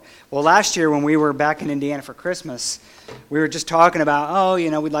Well, last year when we were back in Indiana for Christmas, we were just talking about,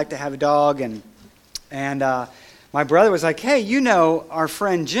 we'd like to have a dog, and my brother was like, hey, our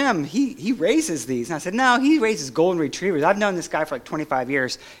friend Jim, he raises these. And I said, no, he raises golden retrievers. I've known this guy for like 25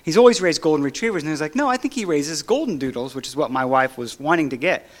 years. He's always raised golden retrievers. And he was like, no, I think he raises golden doodles, which is what my wife was wanting to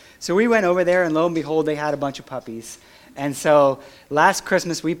get. So we went over there, and lo and behold, they had a bunch of puppies. And so last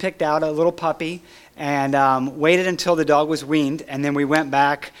Christmas, we picked out a little puppy and waited until the dog was weaned. And then we went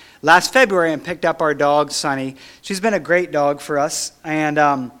back last February and picked up our dog, Sunny. She's been a great dog for us.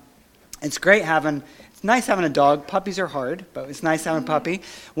 And it's nice having a dog. Puppies are hard, but it's nice having a puppy.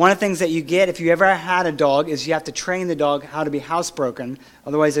 One of the things that you get if you ever had a dog is you have to train the dog how to be housebroken.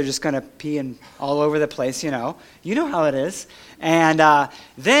 Otherwise, they're just going to pee all over the place, You know how it is. And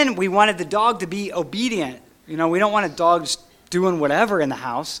then we wanted the dog to be obedient. We don't want a dog just doing whatever in the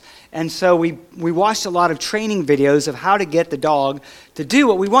house. And so we watched a lot of training videos of how to get the dog to do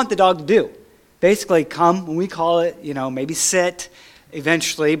what we want the dog to do. Basically, come when we call it, maybe sit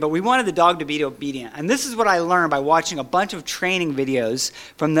eventually, but we wanted the dog to be obedient. And this is what I learned by watching a bunch of training videos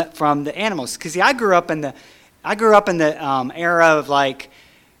from the animals. Because I grew up in the era of like,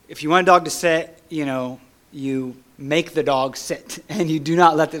 if you want a dog to sit, you make the dog sit, and you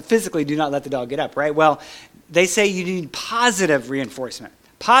physically do not let the dog get up, right? Well, they say you need positive reinforcement.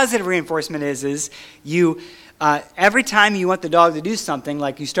 Positive reinforcement is you every time you want the dog to do something,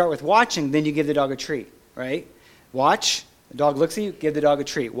 like you start with watching, then you give the dog a treat, right? Watch. The dog looks at you, give the dog a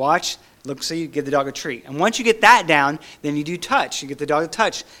treat. Watch, looks at you, give the dog a treat. And once you get that down, then you do touch. You get the dog a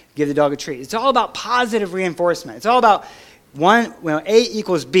touch, give the dog a treat. It's all about positive reinforcement. It's all about A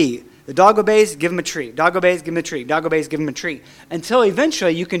equals B. The dog obeys, give him a treat. Dog obeys, give him a treat. Dog obeys, give him a treat. Until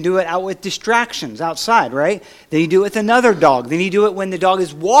eventually you can do it out with distractions outside, right? Then you do it with another dog. Then you do it when the dog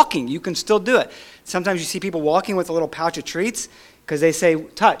is walking. You can still do it. Sometimes you see people walking with a little pouch of treats, because they say,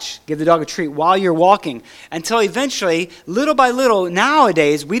 touch, give the dog a treat while you're walking. Until eventually, little by little,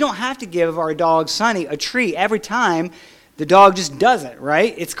 nowadays, we don't have to give our dog, Sunny, a treat every time. The dog just does it,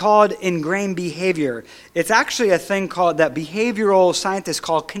 right? It's called ingrained behavior. It's actually a thing that behavioral scientists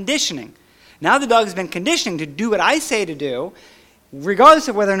call conditioning. Now the dog has been conditioning to do what I say to do, regardless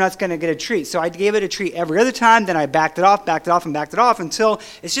of whether or not it's going to get a treat. So I gave it a treat every other time, then I backed it off, until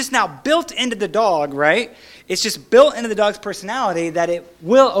it's just now built into the dog, right? It's just built into the dog's personality that it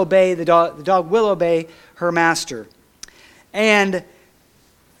will obey the dog will obey her master. And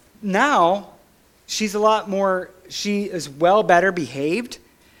now she is better behaved.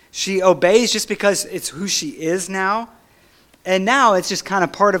 She obeys just because it's who she is now. And now it's just kind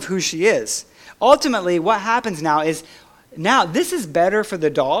of part of who she is. Ultimately, what happens now is, now this is better for the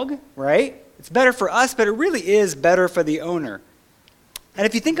dog, right? It's better for us, but it really is better for the owner. And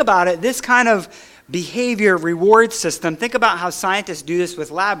if you think about it, this kind of behavior reward system, think about how scientists do this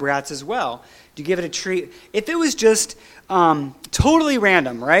with lab rats as well. Do you give it a treat? If it was just totally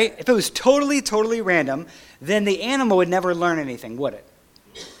random, right? If it was totally random, then the animal would never learn anything, would it?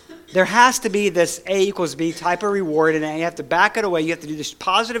 There has to be this A equals B type of reward, and you have to back it away. You have to do this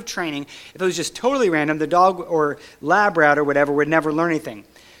positive training. If it was just totally random, the dog or lab rat or whatever would never learn anything.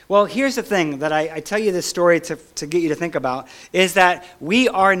 Well, here's the thing that I tell you this story to get you to think about, is that we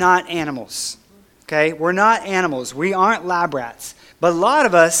are not animals. Okay? We're not animals. We aren't lab rats. But a lot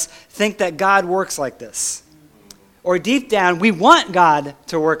of us think that God works like this. Or deep down, we want God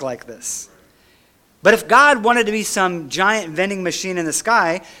to work like this. But if God wanted to be some giant vending machine in the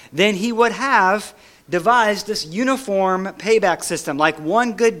sky, then he would have devised this uniform payback system, like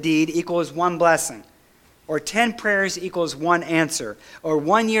one good deed equals one blessing, or 10 prayers equals one answer, or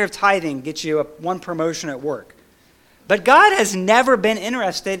 1 year of tithing gets you one promotion at work. But God has never been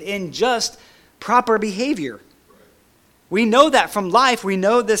interested in just proper behavior. We know that from life, we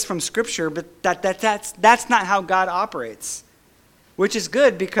know this from Scripture, but that's not how God operates. Which is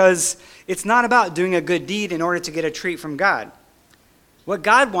good, because it's not about doing a good deed in order to get a treat from God. What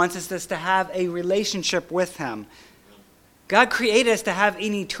God wants is us to have a relationship with him. God created us to have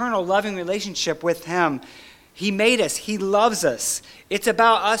an eternal loving relationship with him. He made us. He loves us. It's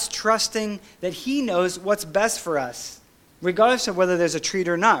about us trusting that he knows what's best for us, regardless of whether there's a treat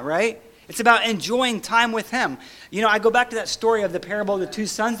or not, right? It's about enjoying time with him. I go back to that story of the parable of the two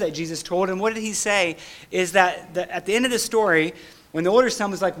sons that Jesus told, and what did he say? Is that at the end of the story, when the older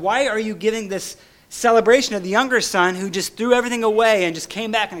son was like, why are you giving this celebration of the younger son who just threw everything away and just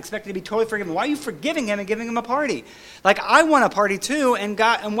came back and expected to be totally forgiven? Why are you forgiving him and giving him a party? Like, I want a party too. And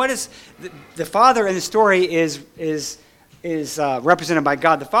what is the father in the story is represented by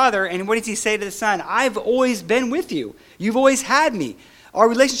God the Father. And what does he say to the son? I've always been with you. You've always had me. Our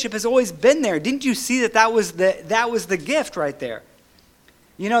relationship has always been there. Didn't you see that was the gift right there?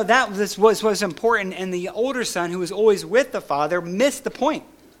 You know, that was important, and the older son, who was always with the father, missed the point.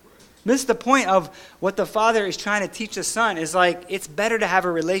 Missed the point of what the father is trying to teach the son. Is like, it's better to have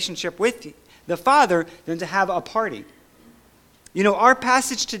a relationship with the father than to have a party. You know, our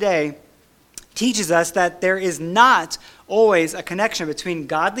passage today teaches us that there is not always a connection between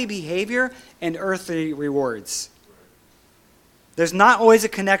godly behavior and earthly rewards. There's not always a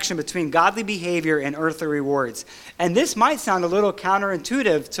connection between godly behavior and earthly rewards. And this might sound a little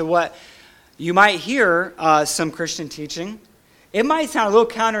counterintuitive to what you might hear some Christian teaching. It might sound a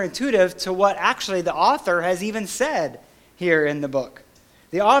little counterintuitive to what actually the author has even said here in the book.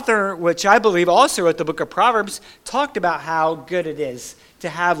 The author, which I believe also wrote the book of Proverbs, talked about how good it is to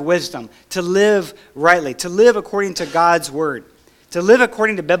have wisdom, to live rightly, to live according to God's word, to live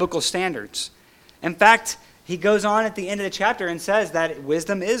according to biblical standards. In fact, he goes on at the end of the chapter and says that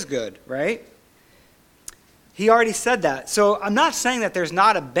wisdom is good, right? He already said that. So I'm not saying that there's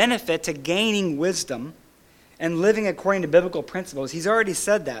not a benefit to gaining wisdom and living according to biblical principles. He's already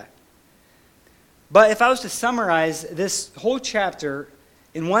said that. But if I was to summarize this whole chapter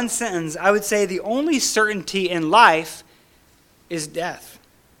in one sentence, I would say the only certainty in life is death.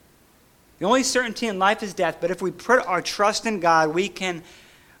 The only certainty in life is death. But if we put our trust in God, we can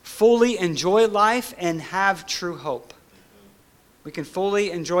fully enjoy life and have true hope. We can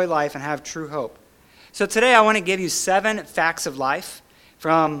fully enjoy life and have true hope. So today I want to give you 7 facts of life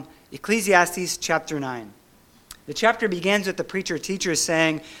from Ecclesiastes chapter 9. The chapter begins with the preacher-teacher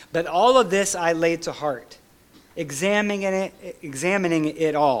saying, "But all of this I laid to heart, examining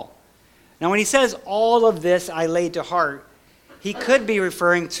it all." Now when he says all of this I laid to heart, he could be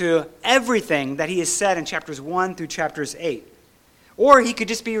referring to everything that he has said in chapters 1 through chapters 8. Or he could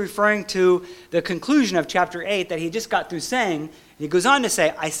just be referring to the conclusion of chapter 8 that he just got through saying. He goes on to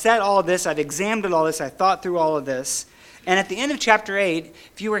say, I said all of this, I've examined all this, I thought through all of this. And at the end of chapter 8,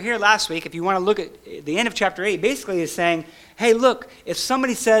 if you were here last week, if you want to look at the end of chapter 8, basically is saying, hey, look, if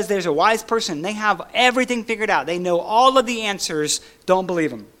somebody says there's a wise person, they have everything figured out, they know all of the answers, don't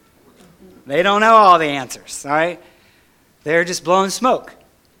believe them. They don't know all the answers, all right? They're just blowing smoke.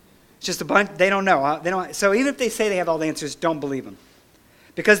 It's just a bunch, they don't know. So even if they say they have all the answers, don't believe them.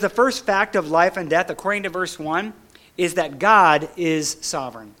 Because the first fact of life and death, according to verse 1, is that God is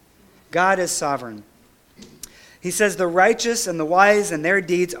sovereign. God is sovereign. He says the righteous and the wise and their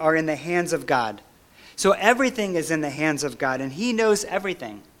deeds are in the hands of God. So everything is in the hands of God, and he knows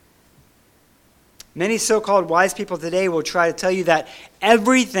everything. Many so-called wise people today will try to tell you that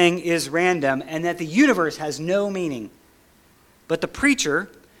everything is random and that the universe has no meaning. But the preacher,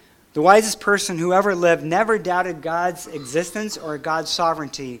 the wisest person who ever lived, never doubted God's existence or God's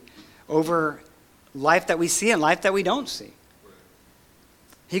sovereignty over life that we see and life that we don't see.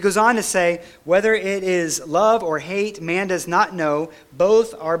 He goes on to say, whether it is love or hate, man does not know.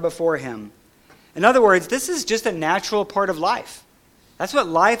 Both are before him. In other words, this is just a natural part of life. That's what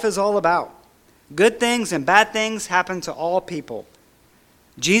life is all about. Good things and bad things happen to all people.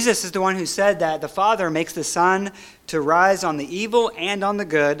 Jesus is the one who said that the Father makes the sun to rise on the evil and on the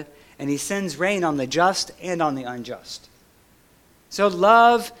good, and he sends rain on the just and on the unjust. So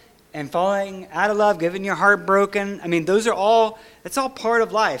love and falling out of love, getting your heart broken, that's all part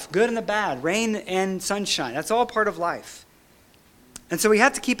of life. Good and the bad, rain and sunshine, that's all part of life. And so we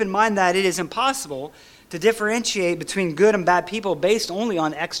have to keep in mind that it is impossible to differentiate between good and bad people based only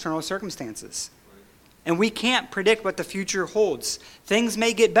on external circumstances. And we can't predict what the future holds. Things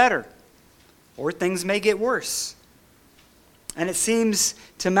may get better, or things may get worse. And it seems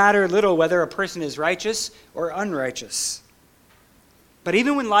to matter little whether a person is righteous or unrighteous. But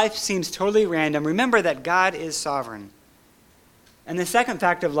even when life seems totally random, remember that God is sovereign. And the second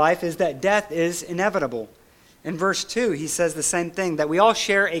fact of life is that death is inevitable. In verse 2, he says the same thing, that we all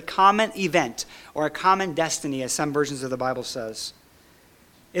share a common event or a common destiny, as some versions of the Bible says.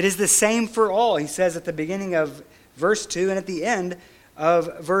 It is the same for all, he says at the beginning of verse 2 and at the end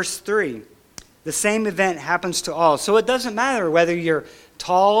of verse 3. The same event happens to all. So it doesn't matter whether you're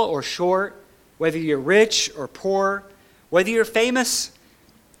tall or short, whether you're rich or poor, whether you're famous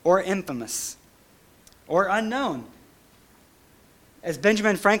or infamous or unknown. As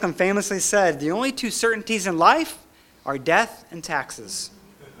Benjamin Franklin famously said, the only two certainties in life are death and taxes.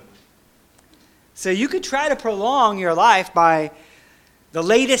 So you could try to prolong your life by the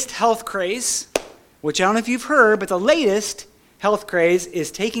latest health craze, which I don't know if you've heard, but the latest health craze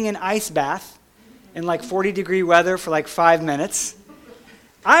is taking an ice bath in 40-degree weather for 5 minutes.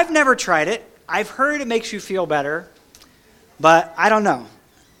 I've never tried it. I've heard it makes you feel better, but I don't know.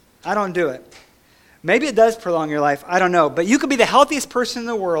 I don't do it. Maybe it does prolong your life. I don't know. But you could be the healthiest person in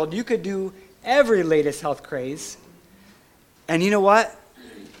the world. You could do every latest health craze. And you know what?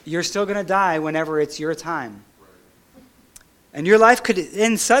 you're still going to die whenever it's your time. And your life could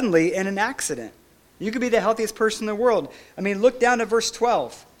end suddenly in an accident. You could be the healthiest person in the world. I mean, look down to verse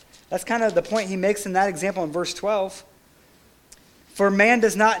 12. That's kind of the point he makes in that example in verse 12. For man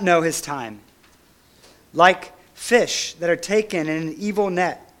does not know his time, like fish that are taken in an evil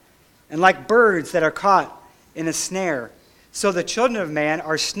net, and like birds that are caught in a snare. So the children of man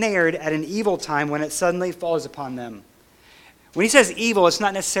are snared at an evil time when it suddenly falls upon them. When he says evil, it's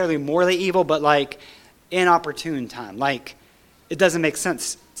not necessarily morally evil, but like inopportune time. Like it doesn't make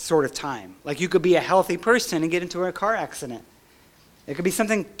sense sort of time. Like you could be a healthy person and get into a car accident. It could be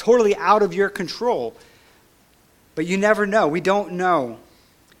something totally out of your control. But you never know. We don't know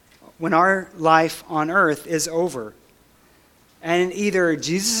when our life on earth is over. And either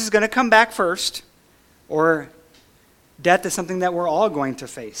Jesus is going to come back first, or death is something that we're all going to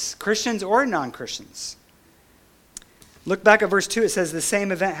face, Christians or non-Christians. Look back at verse 2. It says, the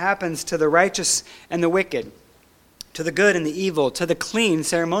same event happens to the righteous and the wicked, to the good and the evil, to the clean,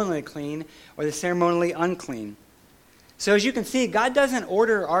 ceremonially clean, or the ceremonially unclean. So as you can see, God doesn't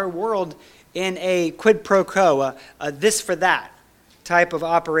order our world in a quid pro quo, a this for that type of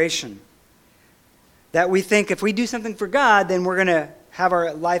operation. That we think if we do something for God, then we're going to have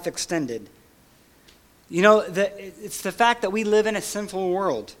our life extended. You know, it's the fact that we live in a sinful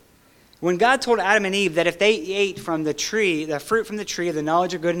world. When God told Adam and Eve that if they ate from the tree, the fruit from the tree of the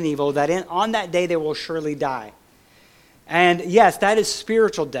knowledge of good and evil, that on that day they will surely die. And yes, that is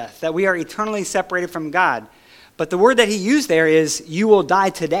spiritual death, that we are eternally separated from God. But the word that he used there is, you will die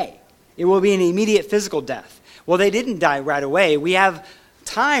today. It will be an immediate physical death. Well, they didn't die right away. We have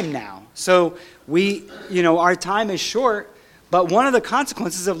time now. So our time is short. But one of the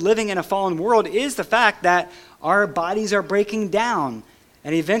consequences of living in a fallen world is the fact that our bodies are breaking down.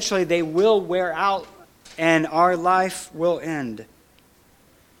 And eventually they will wear out and our life will end.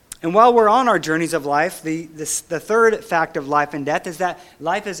 And while we're on our journeys of life, the third fact of life and death is that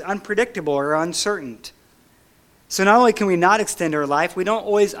life is unpredictable or uncertain. So not only can we not extend our life, we don't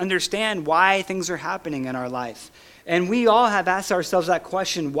always understand why things are happening in our life. And we all have asked ourselves that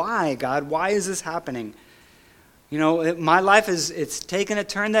question, why, God? Why is this happening? You know, my life it's taken a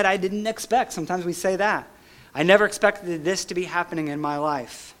turn that I didn't expect. Sometimes we say that. I never expected this to be happening in my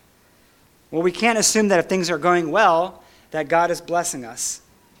life. Well, we can't assume that if things are going well, that God is blessing us.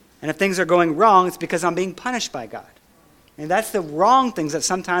 And if things are going wrong, it's because I'm being punished by God. And that's the wrong things that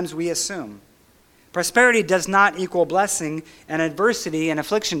sometimes we assume. Prosperity does not equal blessing, and adversity and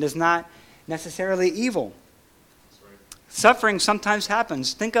affliction does not necessarily evil. Right. Suffering sometimes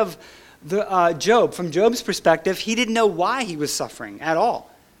happens. Think of Job. From Job's perspective, he didn't know why he was suffering at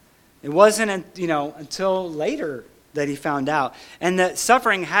all. It wasn't until later that he found out. And that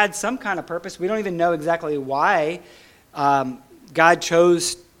suffering had some kind of purpose. We don't even know exactly why God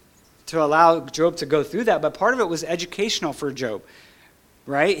chose to allow Job to go through that, but part of it was educational for Job.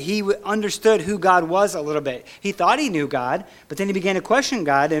 Right? He understood who God was a little bit. He thought he knew God, but then he began to question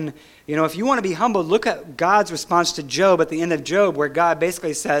God. And, if you want to be humbled, look at God's response to Job at the end of Job, where God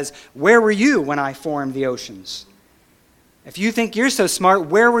basically says, where were you when I formed the oceans? If you think you're so smart,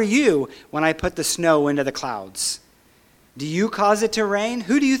 where were you when I put the snow into the clouds? Do you cause it to rain?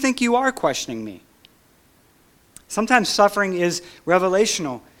 Who do you think you are questioning me? Sometimes suffering is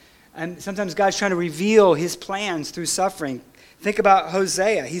revelational. And sometimes God's trying to reveal his plans through suffering. Think about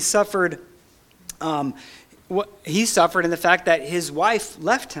Hosea. He suffered in the fact that his wife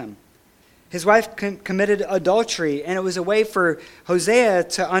left him. His wife committed adultery, and it was a way for Hosea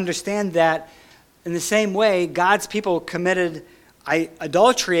to understand that in the same way, God's people committed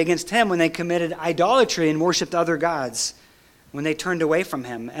adultery against him when they committed idolatry and worshipped other gods, when they turned away from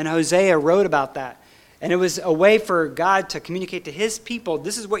him. And Hosea wrote about that. And it was a way for God to communicate to his people,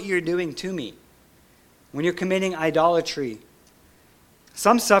 this is what you're doing to me when you're committing idolatry.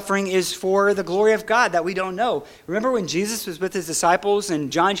 Some suffering is for the glory of God that we don't know. Remember when Jesus was with his disciples in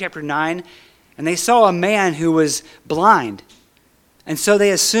John chapter 9, and they saw a man who was blind. And so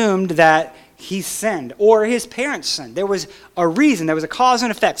they assumed that he sinned, or his parents sinned. There was a reason, there was a cause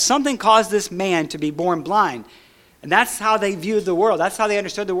and effect. Something caused this man to be born blind. And that's how they viewed the world. That's how they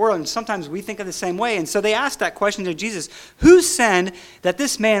understood the world. And sometimes we think of the same way. And so they asked that question to Jesus. Who sinned that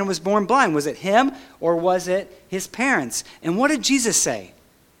this man was born blind? Was it him or was it his parents? And what did Jesus say?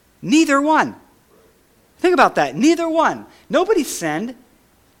 Neither one. Think about that. Neither one. Nobody sinned.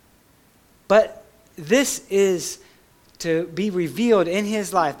 But this is to be revealed in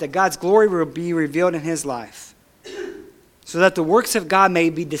his life, that God's glory will be revealed in his life, so that the works of God may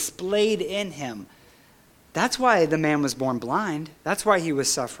be displayed in him. That's why the man was born blind. That's why he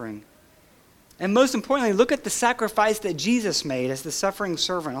was suffering. And most importantly, look at the sacrifice that Jesus made as the suffering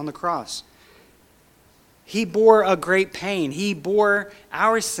servant on the cross. He bore a great pain. He bore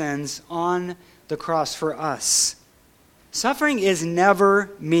our sins on the cross for us. Suffering is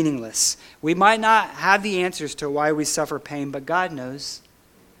never meaningless. We might not have the answers to why we suffer pain, but God knows.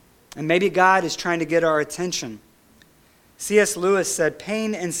 And maybe God is trying to get our attention. C.S. Lewis said,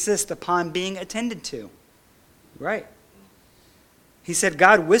 pain insists upon being attended to. Right. He said,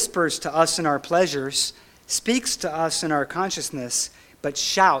 God whispers to us in our pleasures, speaks to us in our consciousness, but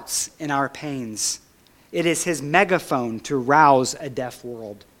shouts in our pains. It is his megaphone to rouse a deaf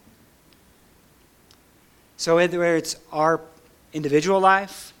world. So whether it's our individual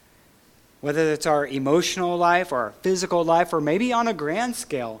life, whether it's our emotional life or our physical life, or maybe on a grand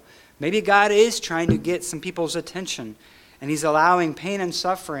scale, maybe God is trying to get some people's attention, and he's allowing pain and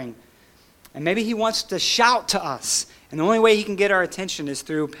suffering. And maybe he wants to shout to us, and the only way he can get our attention is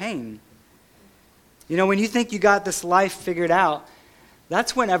through pain. You know, when you think you got this life figured out,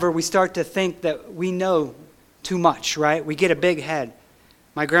 that's whenever we start to think that we know too much, right? We get a big head.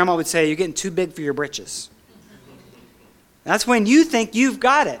 My grandma would say, you're getting too big for your britches. That's when you think you've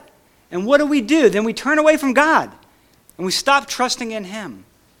got it. And what do? Then we turn away from God, and we stop trusting in him.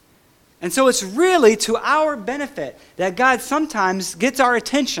 And so it's really to our benefit that God sometimes gets our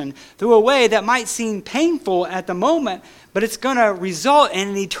attention through a way that might seem painful at the moment, but it's going to result in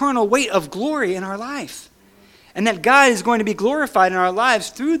an eternal weight of glory in our life. And that God is going to be glorified in our lives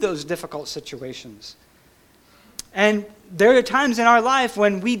through those difficult situations. And there are times in our life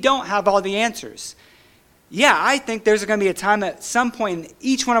when we don't have all the answers. Yeah, I think there's going to be a time at some point in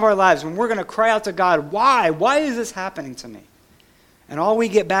each one of our lives when we're going to cry out to God, why? Why is this happening to me? And all we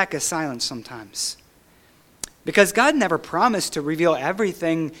get back is silence sometimes. Because God never promised to reveal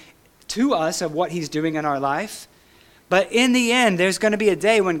everything to us of what he's doing in our life. But in the end, there's going to be a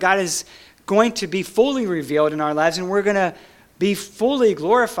day when God is going to be fully revealed in our lives, and we're going to be fully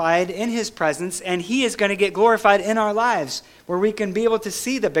glorified in his presence, and he is going to get glorified in our lives, where we can be able to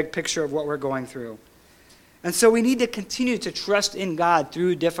see the big picture of what we're going through. And so we need to continue to trust in God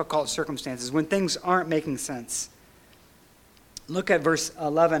through difficult circumstances when things aren't making sense. Look at verse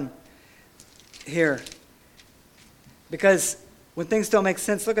 11 here. Because when things don't make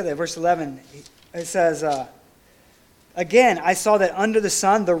sense, look at that, verse 11. It says, again, I saw that under the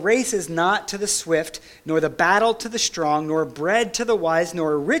sun the race is not to the swift, nor the battle to the strong, nor bread to the wise,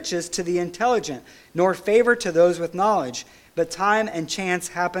 nor riches to the intelligent, nor favor to those with knowledge. But time and chance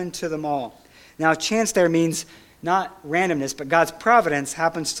happen to them all. Now, chance there means not randomness, but God's providence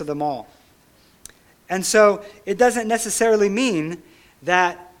happens to them all. And so it doesn't necessarily mean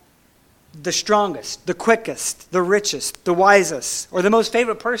that the strongest, the quickest, the richest, the wisest, or the most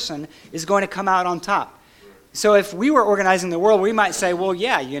favorite person is going to come out on top. So if we were organizing the world, we might say, well,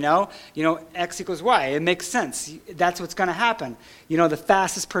 yeah, you know, X equals Y. It makes sense. That's what's going to happen. You know, the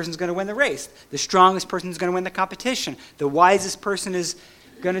fastest person is going to win the race. The strongest person is going to win the competition. The wisest person is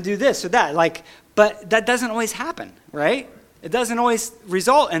going to do this or that. But that doesn't always happen, right? It doesn't always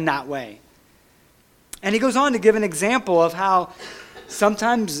result in that way. And he goes on to give an example of how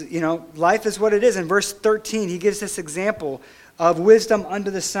sometimes, life is what it is. In verse 13, he gives this example of wisdom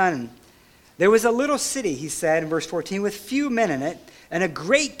under the sun. There was a little city, he said in verse 14, with few men in it, and a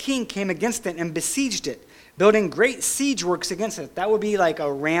great king came against it and besieged it, building great siege works against it. That would be like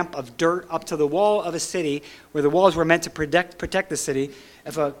a ramp of dirt up to the wall of a city, where the walls were meant to protect the city.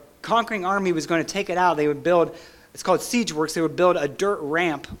 If a conquering army was going to take it out, they would build, it's called siege works, they would build a dirt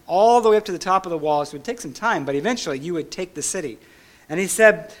ramp all the way up to the top of the walls. It would take some time, but eventually you would take the city. And he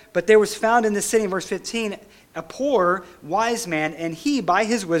said, but there was found in the city, in verse 15, a poor wise man, and he, by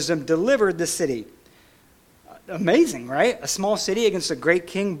his wisdom, delivered the city. Amazing, right? A small city against a great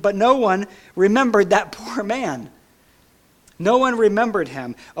king, but no one remembered that poor man. No one remembered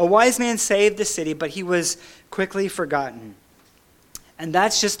him. A wise man saved the city, but he was quickly forgotten. And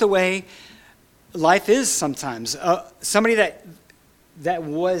that's just the way life is sometimes. Somebody that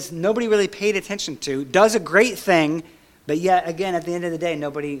was nobody really paid attention to does a great thing, but yet, again, at the end of the day,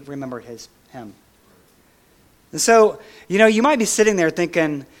 nobody remembered him. And so, you might be sitting there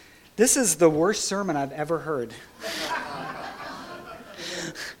thinking, this is the worst sermon I've ever heard.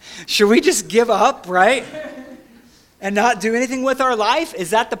 Should we just give up, right? And not do anything with our life? Is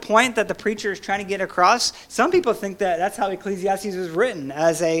that the point that the preacher is trying to get across? Some people think that that's how Ecclesiastes was written,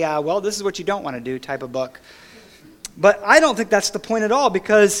 as a, this is what you don't want to do type of book. But I don't think that's the point at all,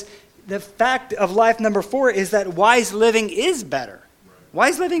 because the fact of life number 4 is that wise living is better.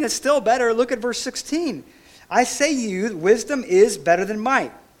 Wise living is still better. Look at verse 16. I say to you, wisdom is better than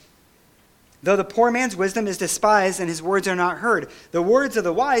might. Though the poor man's wisdom is despised and his words are not heard, the words of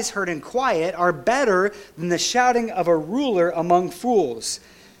the wise heard in quiet are better than the shouting of a ruler among fools.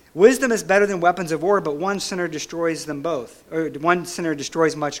 Wisdom is better than weapons of war, but one sinner destroys them both. Or one sinner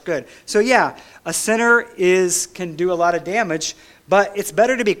destroys much good. So yeah, a sinner can do a lot of damage, but it's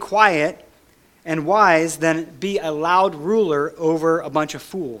better to be quiet and wise than be a loud ruler over a bunch of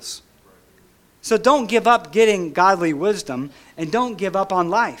fools. So don't give up getting godly wisdom, and don't give up on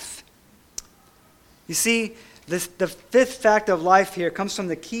life. You see, the fifth fact of life here comes from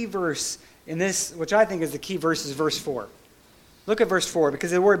the key verse in this, which I think is the key verse, is verse 4. Look at verse 4,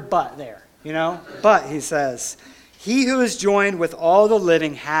 because the word but there, But, he says, he who is joined with all the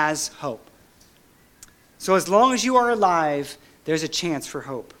living has hope. So as long as you are alive, there's a chance for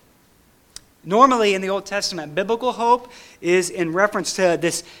hope. Normally in the Old Testament, biblical hope is in reference to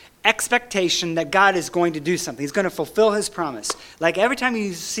this expectation that God is going to do something. He's going to fulfill his promise. Like every time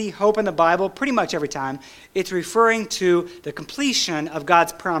you see hope in the Bible, pretty much every time, it's referring to the completion of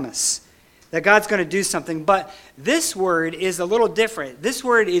God's promise, that God's going to do something. But this word is a little different. This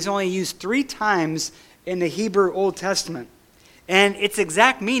word is only used 3 times in the Hebrew Old Testament, and its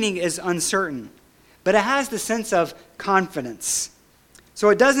exact meaning is uncertain, but it has the sense of confidence. So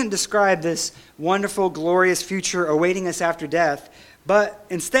it doesn't describe this wonderful, glorious future awaiting us after death, but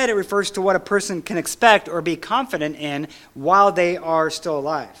instead it refers to what a person can expect or be confident in while they are still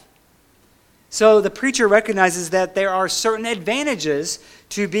alive. So the preacher recognizes that there are certain advantages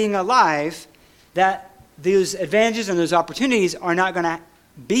to being alive, that those advantages and those opportunities are not going to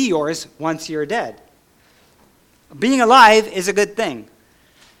be yours once you're dead. Being alive is a good thing.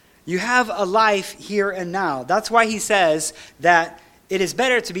 You have a life here and now. That's why he says that it is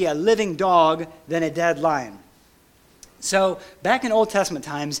better to be a living dog than a dead lion. So back in Old Testament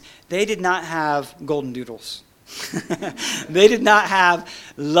times, they did not have golden doodles. They did not have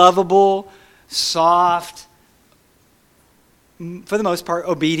lovable, soft, for the most part,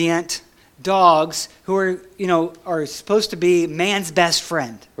 obedient dogs who are supposed to be man's best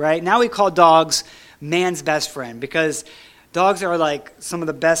friend, right? Now we call dogs man's best friend because dogs are like some of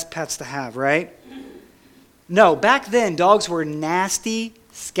the best pets to have, right? No, back then, dogs were nasty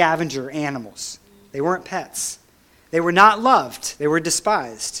scavenger animals. They weren't pets. They were not loved. They were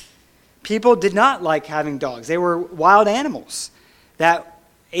despised. People did not like having dogs. They were wild animals that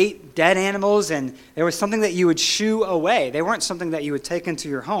ate dead animals, and they were something that you would shoo away. They weren't something that you would take into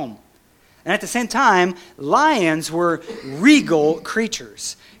your home. And at the same time, lions were regal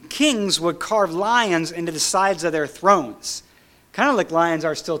creatures. Kings would carve lions into the sides of their thrones, kind of like lions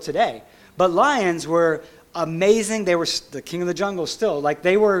are still today. But lions were amazing. They were the king of the jungle still. Like,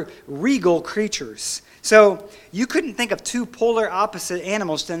 they were regal creatures. So you couldn't think of 2 polar opposite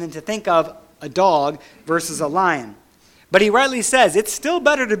animals than to think of a dog versus a lion. But he rightly says it's still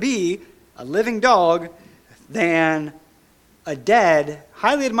better to be a living dog than a dead,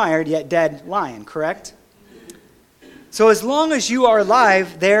 highly admired yet dead lion, correct? So as long as you are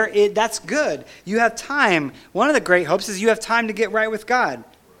alive, that's good. You have time. One of the great hopes is you have time to get right with God.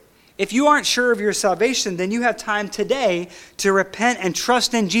 If you aren't sure of your salvation, then you have time today to repent and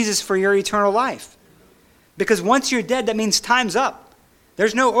trust in Jesus for your eternal life. Because once you're dead, that means time's up.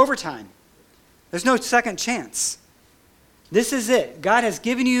 There's no overtime. There's no second chance. This is it. God has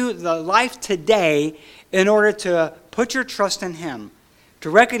given you the life today in order to put your trust in him, to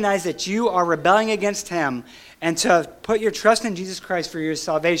recognize that you are rebelling against him, and to put your trust in Jesus Christ for your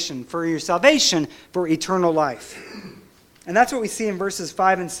salvation for eternal life. And that's what we see in verses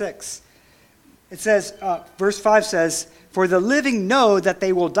 5 and 6. It says, verse 5 says, "For the living know that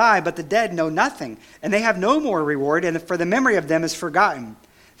they will die, but the dead know nothing, and they have no more reward, and for the memory of them is forgotten.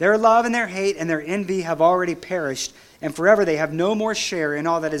 Their love and their hate and their envy have already perished, and forever they have no more share in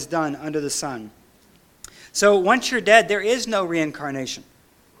all that is done under the sun." So once you're dead, there is no reincarnation.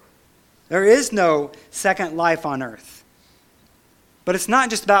 There is no second life on earth. But it's not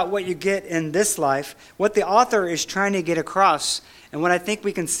just about what you get in this life. What the author is trying to get across, and what I think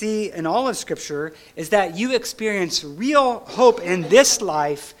we can see in all of Scripture, is that you experience real hope in this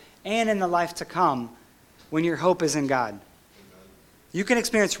life and in the life to come when your hope is in God. You can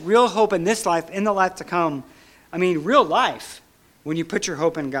experience real hope in this life, in the life to come. I mean, real life, when you put your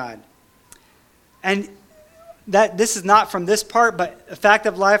hope in God. And that this is not from this part, but a fact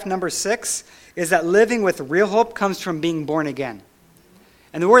of life number 6 is that living with real hope comes from being born again.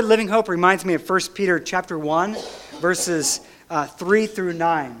 And the word living hope reminds me of 1 Peter chapter 1, verses 3 through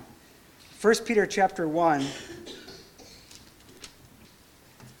 9. 1 Peter chapter 1,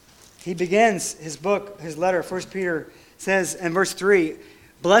 he begins his book, his letter, 1 Peter says in verse 3,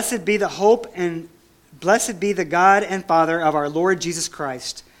 "Blessed be the hope and blessed be the God and Father of our Lord Jesus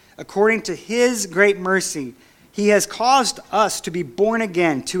Christ. according to his great mercy, he has caused us to be born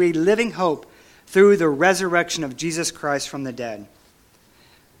again to a living hope through the resurrection of Jesus Christ from the dead.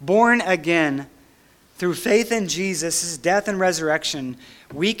 Born again, through faith in Jesus' death and resurrection,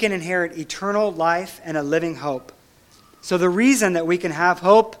 we can inherit eternal life and a living hope. So the reason that we can have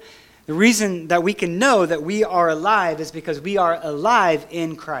hope, the reason that we can know that we are alive is because we are alive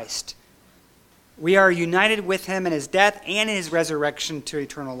in Christ. We are united with him in his death and in his resurrection to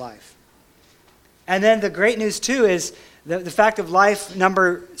eternal life. And then the great news, too, is the fact of life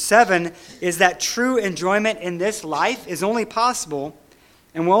number 7 is that true enjoyment in this life is only possible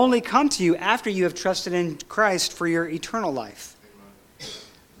and will only come to you after you have trusted in Christ for your eternal life.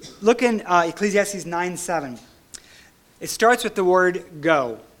 Look in Ecclesiastes 9:7. It starts with the word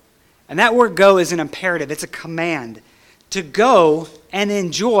go. And that word go is an imperative. It's a command to go and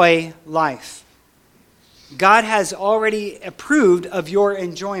enjoy life. God has already approved of your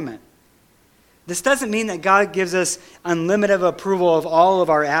enjoyment. This doesn't mean that God gives us unlimited approval of all of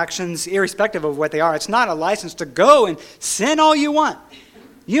our actions, irrespective of what they are. It's not a license to go and sin all you want.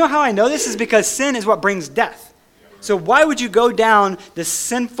 You know how I know this is because sin is what brings death. So why would you go down the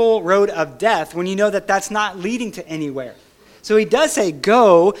sinful road of death when you know that that's not leading to anywhere? So he does say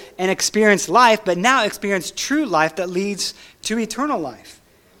go and experience life, but now experience true life that leads to eternal life.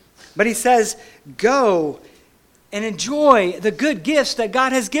 But he says go and enjoy the good gifts that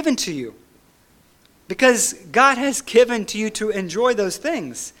God has given to you. Because God has given to you to enjoy those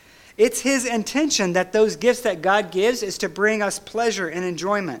things. It's his intention that those gifts that God gives is to bring us pleasure and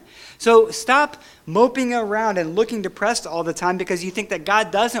enjoyment. So stop moping around and looking depressed all the time because you think that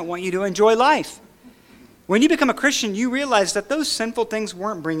God doesn't want you to enjoy life. When you become a Christian, you realize that those sinful things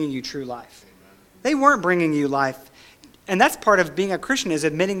weren't bringing you true life. They weren't bringing you life. And that's part of being a Christian, is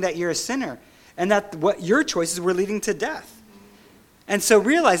admitting that you're a sinner and that what your choices were leading to death. And so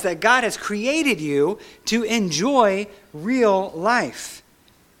realize that God has created you to enjoy real life.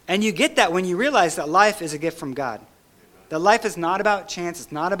 And you get that when you realize that life is a gift from God. That life is not about chance.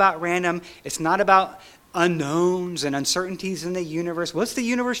 It's not about random. It's not about unknowns and uncertainties in the universe. What's the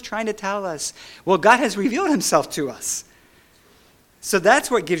universe trying to tell us? Well, God has revealed himself to us. So that's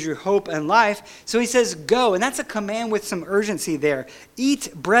what gives you hope and life. So he says, go. And that's a command with some urgency there.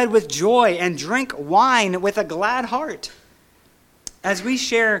 Eat bread with joy and drink wine with a glad heart. As we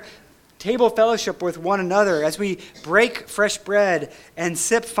share table fellowship with one another, as we break fresh bread and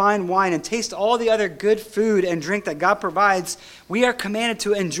sip fine wine and taste all the other good food and drink that God provides, we are commanded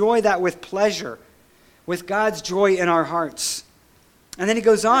to enjoy that with pleasure, with God's joy in our hearts. And then he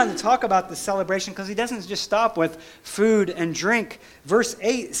goes on to talk about the celebration because he doesn't just stop with food and drink. Verse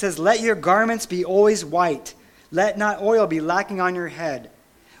 8 says, let your garments be always white. Let not oil be lacking on your head.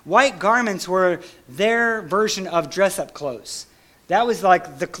 White garments were their version of dress-up clothes. That was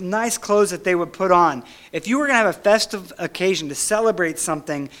like the nice clothes that they would put on. If you were going to have a festive occasion to celebrate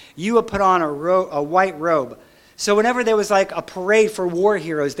something, you would put on a white robe. So whenever there was like a parade for war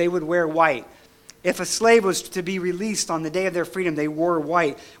heroes, they would wear white. If a slave was to be released on the day of their freedom, they wore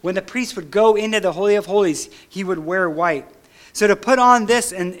white. When the priest would go into the Holy of Holies, he would wear white. So to put on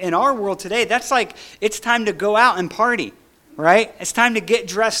this in our world today, that's like it's time to go out and party, right? It's time to get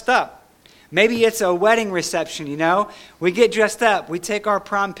dressed up. Maybe it's a wedding reception, you know. We get dressed up. We take our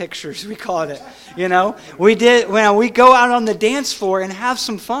prom pictures, we call it, you know. We go out on the dance floor and have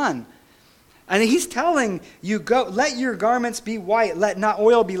some fun. And he's telling you, go, let your garments be white. Let not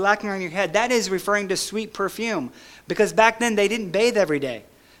oil be lacking on your head. That is referring to sweet perfume. Because back then they didn't bathe every day.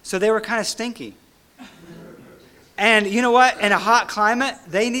 So they were kind of stinky. And you know what? In a hot climate,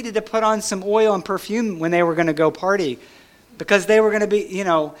 they needed to put on some oil and perfume when they were going to go party. Because they were going to be, you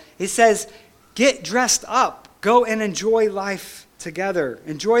know, he says, get dressed up. Go and enjoy life together.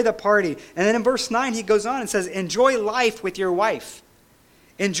 Enjoy the party. And then in verse 9, he goes on and says, enjoy life with your wife.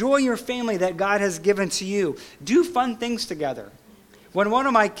 Enjoy your family that God has given to you. Do fun things together. When one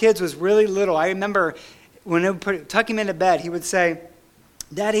of my kids was really little, I remember when I would tuck him into bed, he would say,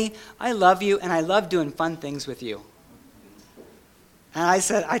 Daddy, I love you and I love doing fun things with you. And I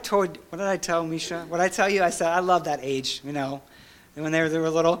said, what did I tell Misha? What did I tell you? I said, I love that age, you know, when they were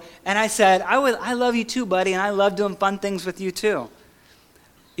little. And I said, I love you too, buddy, and I love doing fun things with you too.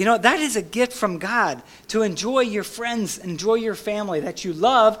 You know, that is a gift from God, to enjoy your friends, enjoy your family that you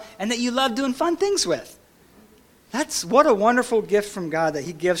love and that you love doing fun things with. That's what a wonderful gift from God that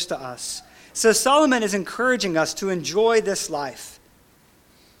he gives to us. So Solomon is encouraging us to enjoy this life.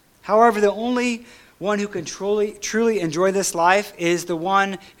 However, the only one who can truly enjoy this life is the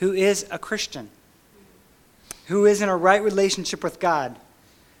one who is a Christian, who is in a right relationship with God,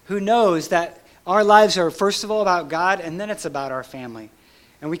 who knows that our lives are first of all about God and then it's about our family.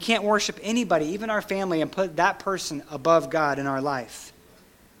 And we can't worship anybody, even our family, and put that person above God in our life.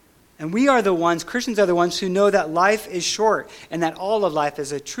 And we are the ones, Christians are the ones who know that life is short and that all of life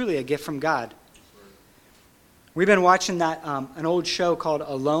is truly a gift from God. We've been watching an old show called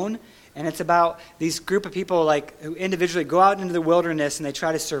Alone, and it's about these group of people who individually go out into the wilderness and they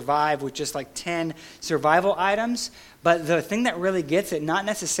try to survive with just 10 survival items. But the thing that really gets it, not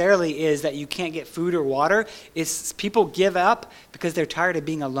necessarily is that you can't get food or water, it's people give up because they're tired of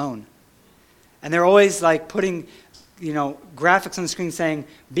being alone. And they're always putting graphics on the screen saying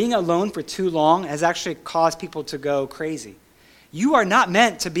being alone for too long has actually caused people to go crazy. You are not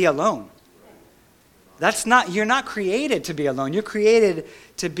meant to be alone. You're not created to be alone. You're created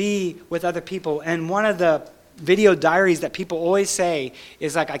to be with other people. And one of the video diaries that people always say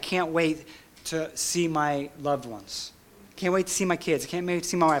is I can't wait to see my loved ones. Can't wait to see my kids. I can't wait to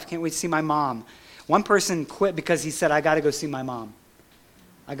see my wife. Can't wait to see my mom. One person quit because he said, I got to go see my mom.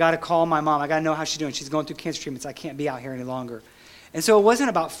 I got to call my mom. I got to know how she's doing. She's going through cancer treatments. I can't be out here any longer. And so it wasn't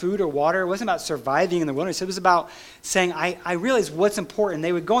about food or water. It wasn't about surviving in the wilderness. It was about saying, I realize what's important.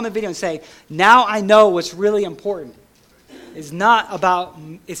 They would go on the video and say, now I know what's really important. It's not about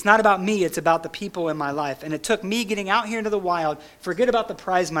me. It's about the people in my life. And it took me getting out here into the wild. Forget about the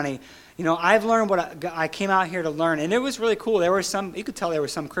prize money. I've learned what I came out here to learn. And it was really cool. You could tell there were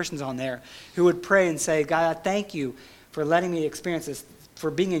some Christians on there who would pray and say, God, I thank you for letting me experience this,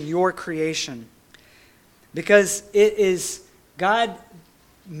 for being in your creation. Because it is, God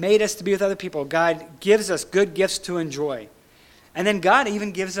made us to be with other people. God gives us good gifts to enjoy. And then God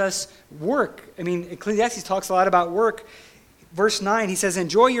even gives us work. Ecclesiastes talks a lot about work. Verse 9, he says,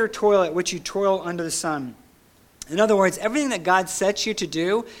 enjoy your toil at which you toil under the sun. In other words, everything that God sets you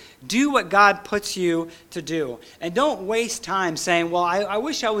to do what God puts you to do. And don't waste time saying, well, I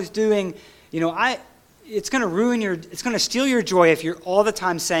wish I was doing, it's going to it's going to steal your joy if you're all the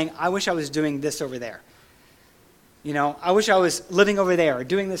time saying, I wish I was doing this over there. I wish I was living over there, or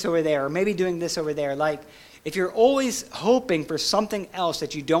doing this over there, or maybe doing this over there. If you're always hoping for something else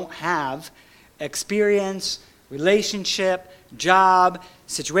that you don't have, experience, relationship, job,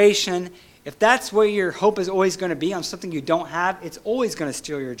 situation, if that's where your hope is always going to be on something you don't have, it's always going to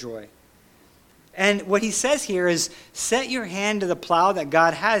steal your joy. And what he says here is, set your hand to the plow that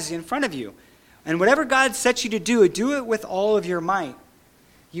God has in front of you. And whatever God sets you to do it with all of your might.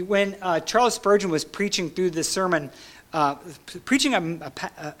 When Charles Spurgeon was preaching through this sermon, preaching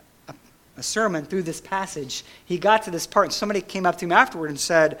a sermon through this passage, he got to this part, and somebody came up to him afterward and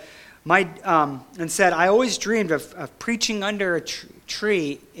said, I always dreamed of preaching under a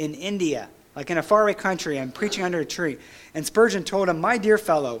tree in India, in a faraway country. I'm preaching under a tree. And Spurgeon told him, my dear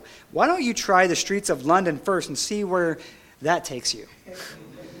fellow, why don't you try the streets of London first and see where that takes you?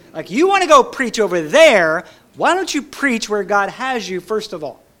 You want to go preach over there, why don't you preach where God has you first of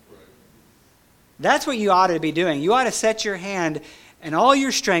all? That's what you ought to be doing. You ought to set your hand and all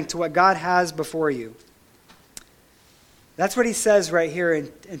your strength to what God has before you. That's what he says right here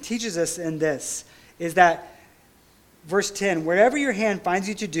and teaches us in this, is that, verse 10, wherever your hand finds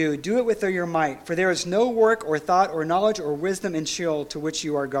you to do it with all your might, for there is no work or thought or knowledge or wisdom in Sheol to which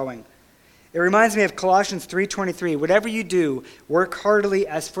you are going. It reminds me of Colossians 3:23, whatever you do, work heartily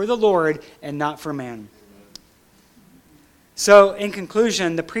as for the Lord and not for man. So, in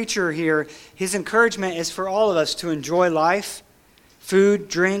conclusion, the preacher here, his encouragement is for all of us to enjoy life, food,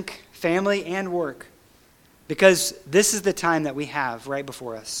 drink, family, and work. Because this is the time that we have right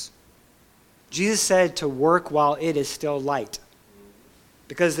before us. Jesus said to work while it is still light.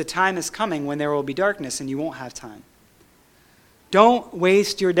 Because the time is coming when there will be darkness and you won't have time. Don't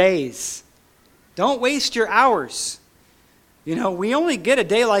waste your days. Don't waste your hours. We only get a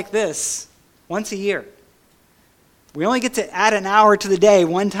day like this once a year. We only get to add an hour to the day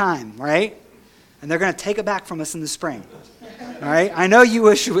one time, right? And they're going to take it back from us in the spring. All right? I know you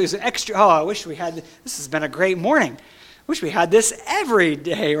wish it was extra. Oh, I wish we had this has been a great morning. I wish we had this every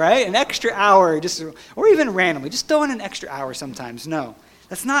day, right? An extra hour, or even randomly. Just throw in an extra hour sometimes. No,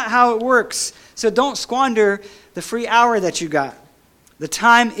 that's not how it works. So don't squander the free hour that you got. The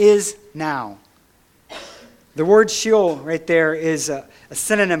time is now. The word Sheol right there is a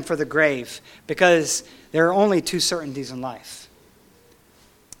synonym for the grave, because there are only two certainties in life.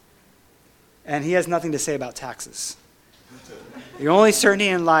 And he has nothing to say about taxes. The only certainty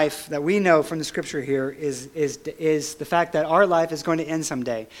in life that we know from the scripture here is the fact that our life is going to end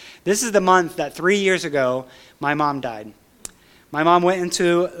someday. This is the month that 3 years ago, my mom died. My mom went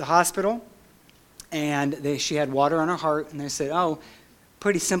into the hospital, and she had water on her heart, and they said, oh,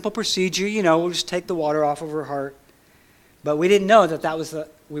 pretty simple procedure, we'll just take the water off of her heart. But we didn't know that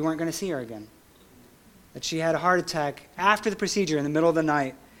we weren't going to see her again. that she had a heart attack after the procedure in the middle of the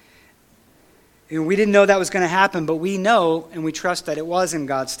night. And we didn't know that was going to happen, but we know and we trust that it was in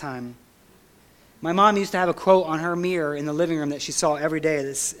God's time. My mom used to have a quote on her mirror in the living room that she saw every day. It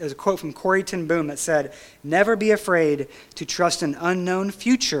was a quote from Corrie ten Boom that said, "Never be afraid to trust an unknown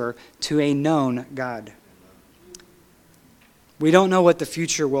future to a known God." We don't know what the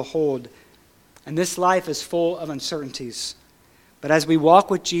future will hold, and this life is full of uncertainties. But as we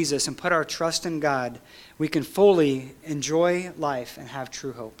walk with Jesus and put our trust in God, we can fully enjoy life and have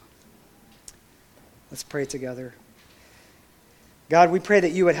true hope. Let's pray together. God, we pray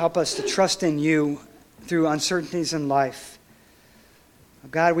that you would help us to trust in you through uncertainties in life.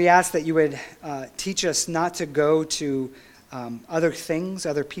 God, we ask that you would teach us not to go to other things,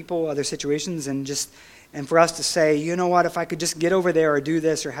 other people, other situations, and for us to say, you know what, if I could just get over there or do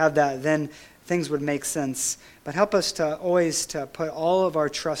this or have that, then things would make sense. But help us to always to put all of our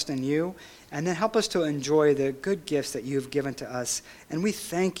trust in you, and then help us to enjoy the good gifts that you've given to us. And we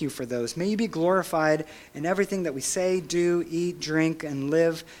thank you for those. May you be glorified in everything that we say, do, eat, drink, and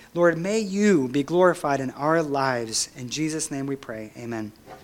live. Lord, may you be glorified in our lives. In Jesus' name we pray. Amen.